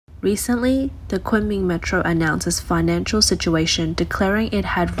Recently, the Kunming Metro announced its financial situation, declaring it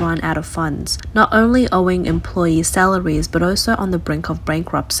had run out of funds, not only owing employee salaries but also on the brink of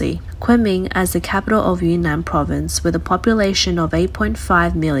bankruptcy. Kunming, as the capital of Yunnan province with a population of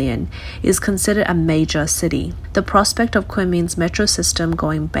 8.5 million, is considered a major city. The prospect of Kunming's metro system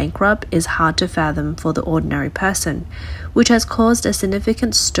going bankrupt is hard to fathom for the ordinary person, which has caused a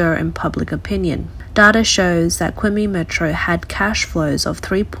significant stir in public opinion. Data shows that Kunming Metro had cash flows of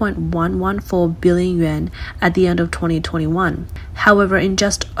 3.114 billion yuan at the end of 2021. However, in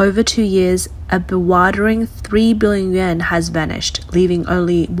just over 2 years, a bewildering 3 billion yuan has vanished, leaving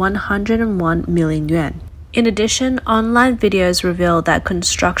only 101 million yuan. In addition, online videos reveal that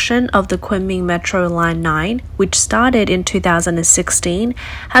construction of the Kunming Metro Line 9, which started in 2016,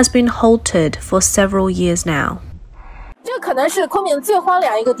 has been halted for several years now. 这可能是昆明最荒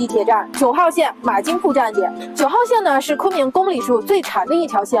凉一个地铁站，9号线马金铺站点。9号线呢是昆明公里数最长的一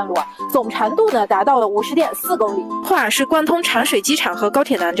条线路，总长度呢达到了50.4公里，是贯通长水机场和高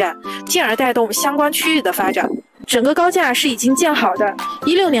铁南站，进而带动相关区域的发展。整个高架是已经建好的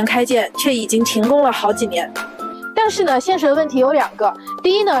，16年开建，却已经停工了好几年。但是呢，现实的问题有2个，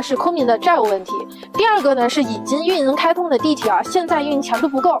第一呢是昆明的债务问题，第二个呢是已经运营开通的地铁现在运营强度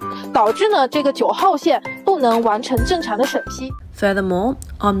不够，导致呢这个9号线不能完成正常的审批。 Furthermore,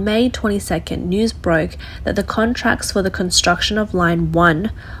 on May 22nd, news broke that the contracts for the construction of Line 1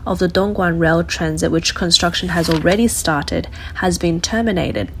 of the Dongguan Rail Transit, which construction has already started, has been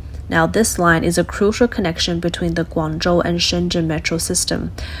terminated. Now, this line is a crucial connection between the Guangzhou and Shenzhen Metro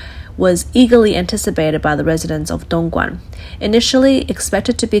system, was eagerly anticipated by the residents of Dongguan. Initially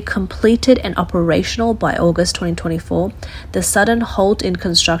expected to be completed and operational by August 2024, the sudden halt in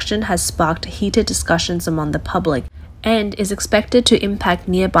construction has sparked heated discussions among the public and is expected to impact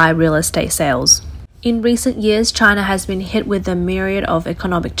nearby real estate sales. In recent years, China has been hit with a myriad of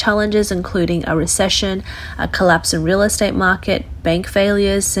economic challenges, including a recession, a collapse in real estate market, bank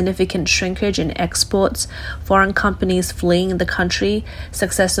failures, significant shrinkage in exports, foreign companies fleeing the country,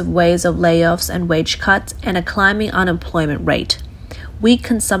 successive waves of layoffs and wage cuts, and a climbing unemployment rate. Weak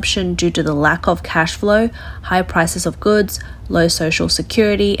consumption due to the lack of cash flow, high prices of goods, low social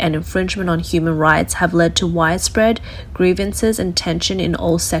security, and infringement on human rights have led to widespread grievances and tension in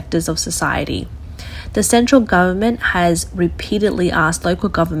all sectors of society. The central government has repeatedly asked local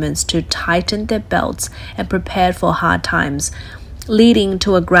governments to tighten their belts and prepare for hard times, leading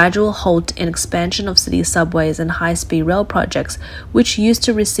to a gradual halt in expansion of city subways and high-speed rail projects, which used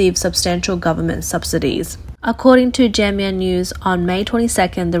to receive substantial government subsidies. According to Jiemian News, on May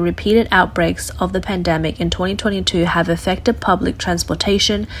 22nd, the repeated outbreaks of the pandemic in 2022 have affected public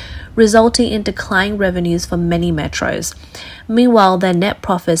transportation, resulting in declining revenues for many metros. Meanwhile, their net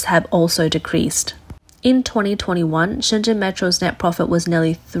profits have also decreased. In 2021, Shenzhen Metro's net profit was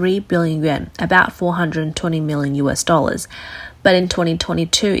nearly 3 billion yuan, about $420 million. But in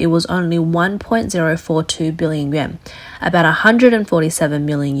 2022, it was only 1.042 billion yuan, about $147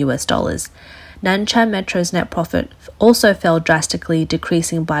 million. Nanjing Metro's net profit also fell drastically,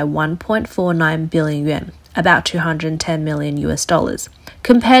 decreasing by 1.49 billion yuan, about $210 million,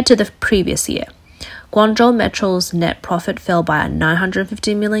 compared to the previous year. Guangzhou Metro's net profit fell by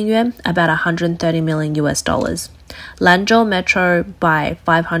 950 million yuan, about $130 million. Lanzhou Metro by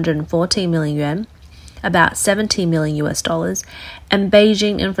 514 million yuan, about $70 million, and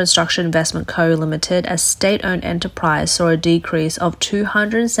Beijing Infrastructure Investment Co. Limited, a state-owned enterprise, saw a decrease of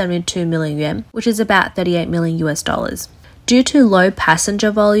 272 million yuan, which is about $38 million. Due to low passenger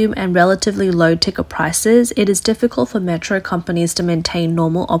volume and relatively low ticket prices, it is difficult for metro companies to maintain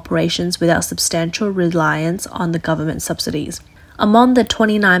normal operations without substantial reliance on the government subsidies. Among the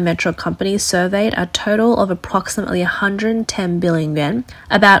 29 metro companies surveyed, a total of approximately 110 billion yuan,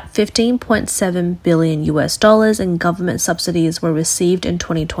 about $15.7 billion in government subsidies were received in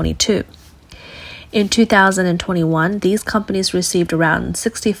 2022. In 2021, these companies received around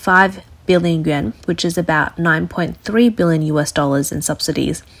 65 billion yuan, which is about $9.3 billion in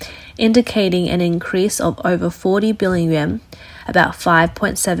subsidies, indicating an increase of over 40 billion yuan, about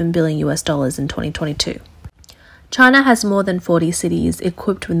 $5.7 billion in 2022. China has more than 40 cities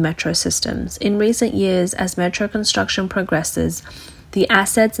equipped with metro systems. In recent years, as metro construction progresses, the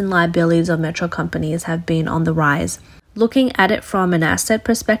assets and liabilities of metro companies have been on the rise. Looking at it from an asset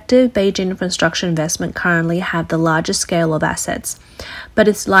perspective, Beijing Infrastructure Investment currently have the largest scale of assets, but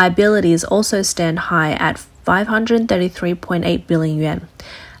its liabilities also stand high at 533.8 billion yuan,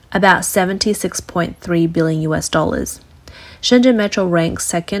 about $76.3 billion. Shenzhen Metro ranks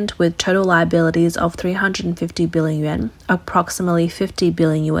second with total liabilities of 350 billion yuan, approximately $50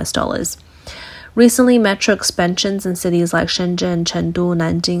 billion. Recently, metro expansions in cities like Shenzhen, Chengdu,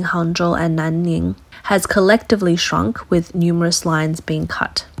 Nanjing, Hangzhou, and Nanning has collectively shrunk, with numerous lines being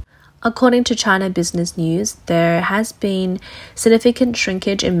cut. According to China Business News, there has been significant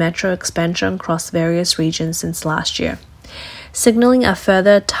shrinkage in metro expansion across various regions since last year, signaling a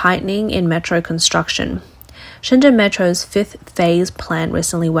further tightening in metro construction. Shenzhen Metro's fifth phase plan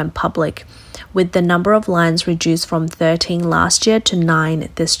recently went public, with the number of lines reduced from 13 last year to 9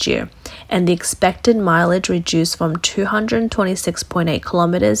 this year, and the expected mileage reduced from 226.8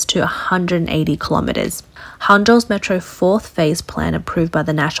 kilometers to 180 kilometers. Hangzhou's Metro fourth phase plan, approved by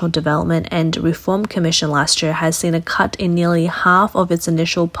the National Development and Reform Commission last year, has seen a cut in nearly half of its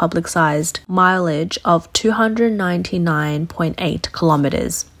initial publicized mileage of 299.8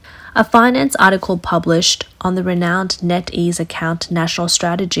 kilometers. A finance article published on the renowned NetEase account National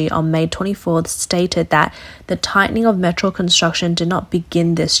Strategy on May 24th stated that the tightening of metro construction did not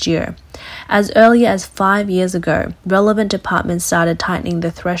begin this year. As early as 5 years ago, relevant departments started tightening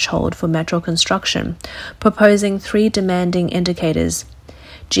the threshold for metro construction, proposing 3 demanding indicators: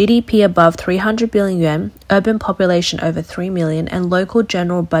 GDP above 300 billion yuan, urban population over 3 million, and local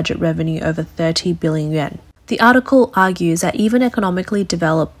general budget revenue over 30 billion yuan. The article argues that even economically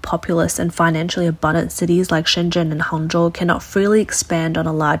developed, populous, and financially abundant cities like Shenzhen and Hangzhou cannot freely expand on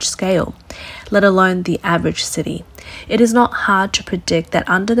a large scale, let alone the average city. It is not hard to predict that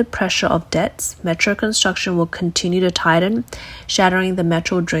under the pressure of debts, metro construction will continue to tighten, shattering the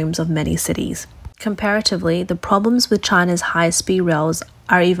metro dreams of many cities. Comparatively, the problems with China's high-speed rails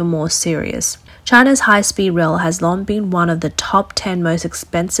are even more serious. China's high-speed rail has long been one of the top 10 most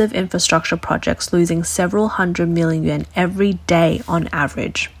expensive infrastructure projects, losing several hundred million yuan every day on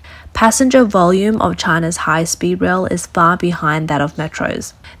average. Passenger volume of China's high-speed rail is far behind that of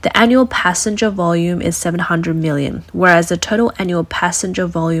metros. The annual passenger volume is 700 million, whereas the total annual passenger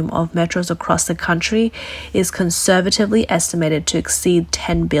volume of metros across the country is conservatively estimated to exceed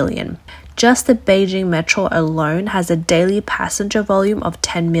 10 billion. Just the Beijing Metro alone has a daily passenger volume of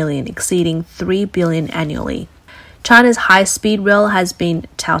 10 million, exceeding 3 billion annually. China's high-speed rail has been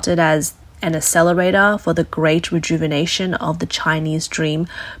touted as an accelerator for the great rejuvenation of the Chinese dream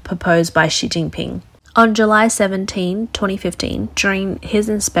proposed by Xi Jinping. On July 17, 2015, during his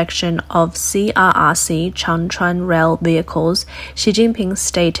inspection of CRRC Changchuan rail vehicles, Xi Jinping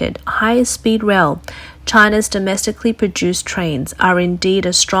stated, "High-speed rail, China's domestically produced trains, are indeed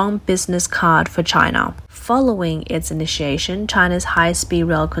a strong business card for China." Following its initiation, China's high-speed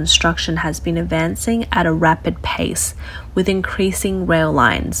rail construction has been advancing at a rapid pace, with increasing rail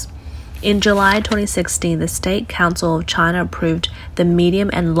lines. In July 2016, the State Council of China approved the medium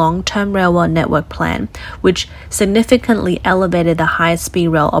and long-term railway network plan, which significantly elevated the high-speed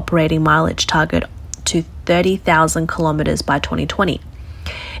rail operating mileage target to 30,000 kilometers by 2020.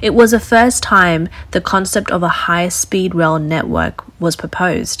 It was the first time the concept of a high-speed rail network was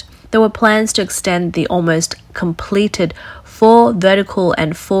proposed. There were plans to extend the almost completed 4 vertical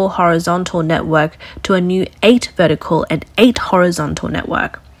and 4 horizontal network to a new 8 vertical and 8 horizontal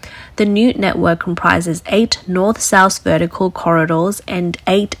network. The new network comprises 8 north-south vertical corridors and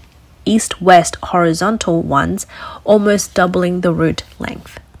 8 east-west horizontal ones, almost doubling the route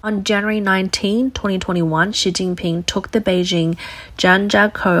length. On January 19, 2021, Xi Jinping took the Beijing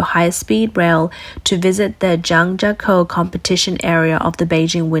Zhangjiakou high-speed rail to visit the Zhangjiakou competition area of the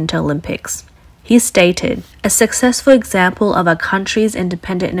Beijing Winter Olympics. He stated, "A successful example of a country's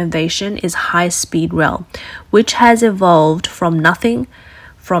independent innovation is high-speed rail, which has evolved from nothing,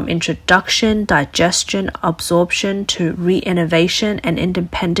 from introduction, digestion, absorption to re-innovation and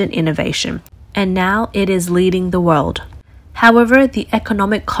independent innovation, and now it is leading the world." However, the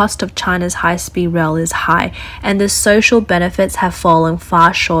economic cost of China's high-speed rail is high, and the social benefits have fallen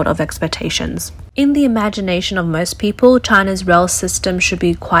far short of expectations. In the imagination of most people, China's rail system should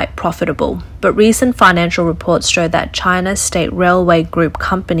be quite profitable, but recent financial reports show that China's State Railway Group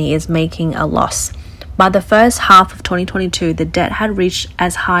company is making a loss. By the first half of 2022, the debt had reached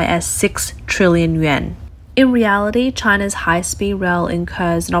as high as 6 trillion yuan. In reality, China's high-speed rail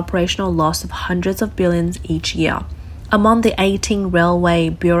incurs an operational loss of hundreds of billions each year. Among the 18 railway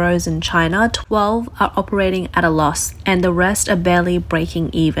bureaus in China, 12 are operating at a loss, and the rest are barely breaking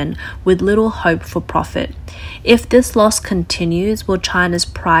even, with little hope for profit. If this loss continues, will China's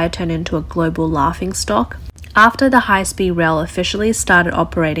pride turn into a global laughingstock? After the high-speed rail officially started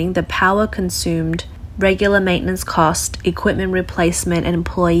operating, the power consumed, regular maintenance costs, equipment replacement, and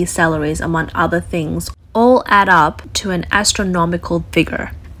employee salaries, among other things, all add up to an astronomical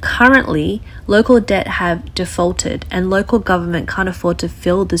figure. Currently, local debt have defaulted and local government can't afford to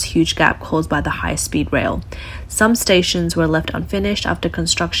fill this huge gap caused by the high-speed rail. Some stations were left unfinished after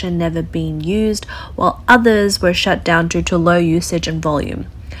construction never being used, while others were shut down due to low usage and volume.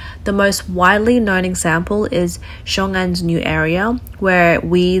 The most widely known example is Xiong'an's new area, where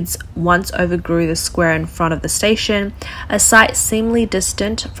weeds once overgrew the square in front of the station, a site seemingly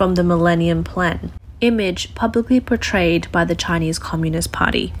distant from the Millennium Plan, image publicly portrayed by the Chinese Communist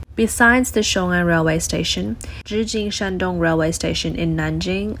Party. Besides the Xiong'an railway station, Beijing Shandong railway station in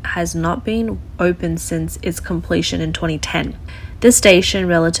Nanjing has not been opened since its completion in 2010. This station,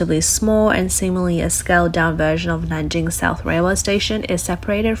 relatively small and seemingly a scaled-down version of Nanjing South Railway Station, is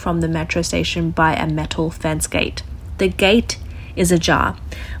separated from the metro station by a metal fence gate. The gate is ajar,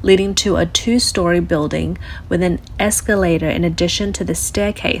 leading to a two-story building with an escalator in addition to the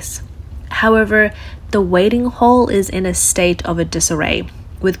staircase. However, the waiting hall is in a state of disarray,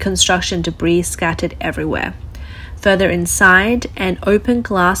 with construction debris scattered everywhere. Further inside, an open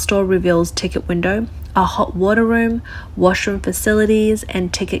glass door reveals ticket window, a hot water room, washroom facilities,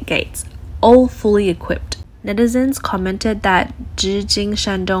 and ticket gates, all fully equipped. Netizens commented that Beijing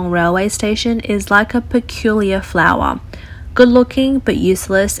Shandong railway station is like a peculiar flower, good-looking but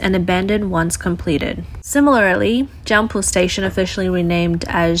useless and abandoned once completed. Similarly, Jiangpu Station, officially renamed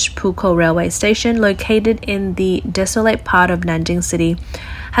as Pukou Railway Station, located in the desolate part of Nanjing City,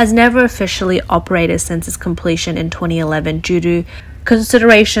 has never officially operated since its completion in 2011 due to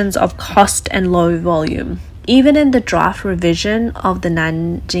considerations of cost and low volume. Even in the draft revision of the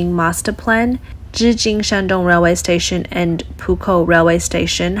Nanjing Master Plan, Beijing Shandong Railway Station and Pukou Railway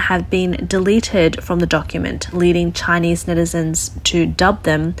Station have been deleted from the document, leading Chinese netizens to dub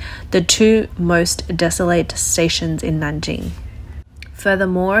them the two most desolate stations in Nanjing.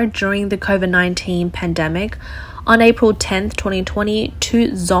 Furthermore, during the COVID-19 pandemic, on April 10, 2020,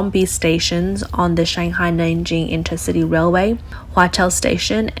 two zombie stations on the Shanghai-Nanjing Intercity Railway, Huaqiao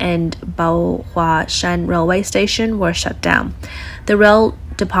Station and Baohuashan Railway Station, were shut down. The rail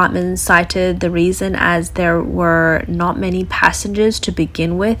department cited the reason as there were not many passengers to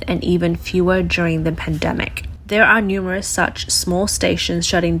begin with and even fewer during the pandemic. There are numerous such small stations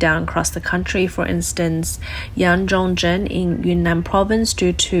shutting down across the country. For instance, Yangzhou in Yunnan province,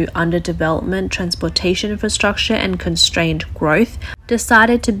 due to underdevelopment, transportation infrastructure, and constrained growth,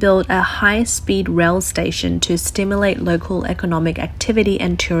 decided to build a high-speed rail station to stimulate local economic activity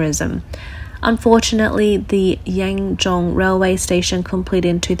and tourism. Unfortunately, the Yangzhou railway station, completed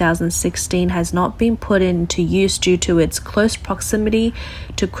in 2016, has not been put into use due to its close proximity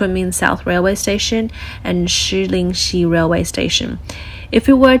to Kunming South Railway Station and Shilingxi Railway Station. If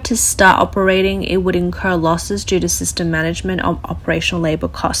it were to start operating, it would incur losses due to system management of operational labor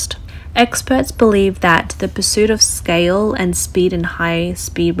cost. Experts believe that the pursuit of scale and speed in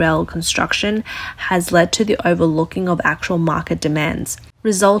high-speed rail construction has led to the overlooking of actual market demands,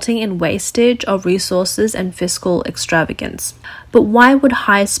 resulting in wastage of resources and fiscal extravagance. But why would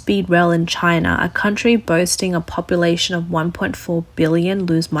high-speed rail in China, a country boasting a population of 1.4 billion,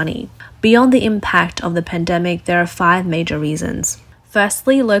 lose money? Beyond the impact of the pandemic, there are 5 major reasons.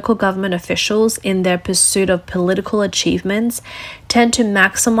 Firstly, local government officials, in their pursuit of political achievements, tend to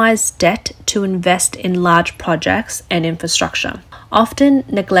maximize debt to invest in large projects and infrastructure, often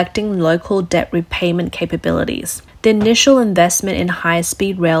neglecting local debt repayment capabilities. The initial investment in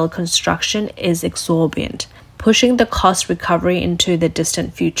high-speed rail construction is exorbitant, pushing the cost recovery into the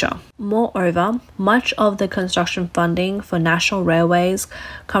distant future. Moreover, much of the construction funding for national railways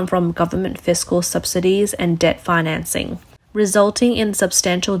come from government fiscal subsidies and debt financing, resulting in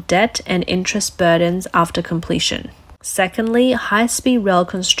substantial debt and interest burdens after completion. Secondly, high-speed rail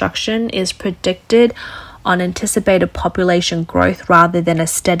construction is predicted on anticipated population growth rather than a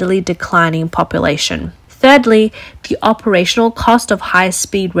steadily declining population. Thirdly, the operational cost of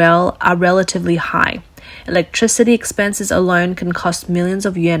high-speed rail are relatively high. Electricity expenses alone can cost millions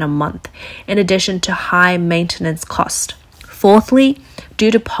of yuan a month, in addition to high maintenance cost. Fourthly,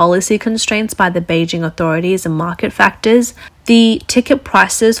 due to policy constraints by the Beijing authorities and market factors, the ticket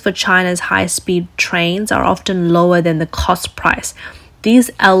prices for China's high-speed trains are often lower than the cost price.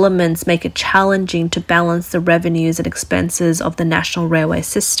 These elements make it challenging to balance the revenues and expenses of the national railway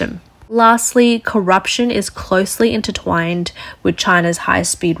system. Lastly, corruption is closely intertwined with China's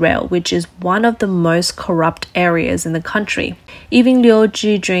high-speed rail, which is one of the most corrupt areas in the country. Even Liu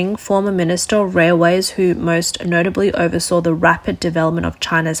Zhijun, former Minister of Railways, who most notably oversaw the rapid development of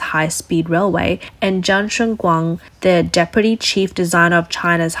China's high-speed railway, and Zhang Shengguang, the Deputy Chief Designer of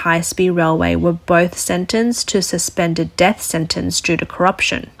China's high-speed railway, were both sentenced to suspended death sentence due to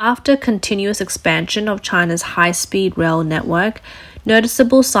corruption. After continuous expansion of China's high-speed rail network,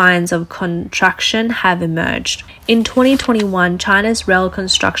 noticeable signs of contraction have emerged. In 2021, China's rail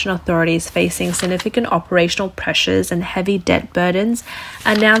construction authorities, facing significant operational pressures and heavy debt burdens,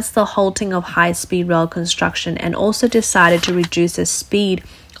 announced the halting of high-speed rail construction and also decided to reduce the speed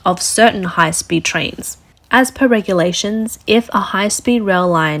of certain high-speed trains. As per regulations, if a high-speed rail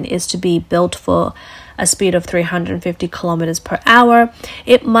line is to be built for a speed of 350 kilometers per hour,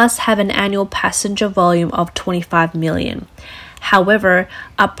 it must have an annual passenger volume of 25 million. However,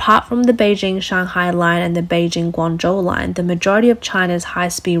 apart from the Beijing-Shanghai line and the Beijing-Guangzhou line, the majority of China's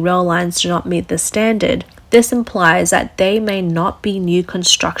high-speed rail lines do not meet the standard. This implies that they may not be new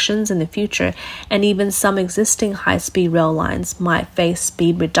constructions in the future, and even some existing high-speed rail lines might face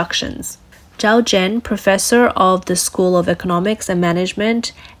speed reductions. Zhao Zhen, professor of the School of Economics and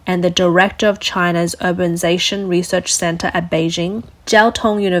Management and the director of China's Urbanization Research Center at Beijing, Jiao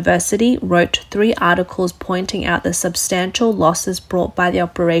Tong University, wrote 3 articles pointing out the substantial losses brought by the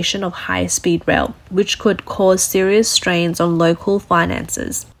operation of high-speed rail, which could cause serious strains on local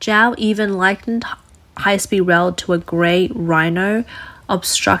finances. Jiao even likened high-speed rail to a grey rhino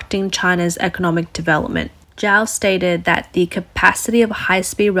obstructing China's economic development. Zhao stated that the capacity of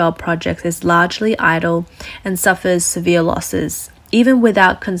high-speed rail projects is largely idle and suffers severe losses. Even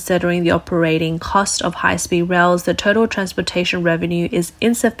without considering the operating cost of high-speed rails, the total transportation revenue is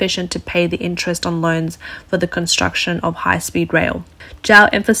insufficient to pay the interest on loans for the construction of high-speed rail. Zhao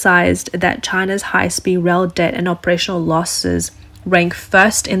emphasized that China's high-speed rail debt and operational losses rank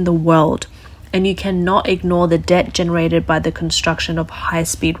first in the world, and you cannot ignore the debt generated by the construction of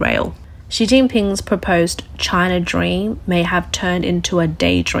high-speed rail. Xi Jinping's proposed China Dream may have turned into a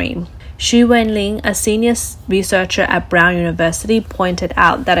daydream. Xu Wenling, a senior researcher at Brown University, pointed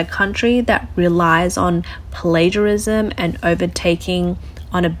out that a country that relies on plagiarism and overtaking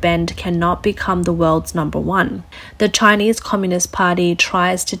on a bend cannot become the world's number one. The Chinese Communist Party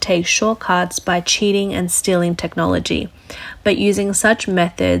tries to take shortcuts by cheating and stealing technology, but using such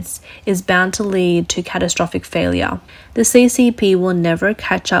methods is bound to lead to catastrophic failure. The CCP will never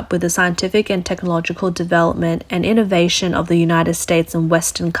catch up with the scientific and technological development and innovation of the United States and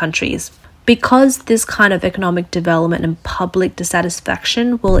Western countries. Because this kind of economic development and public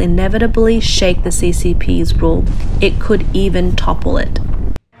dissatisfaction will inevitably shake the CCP's rule, it could even topple it.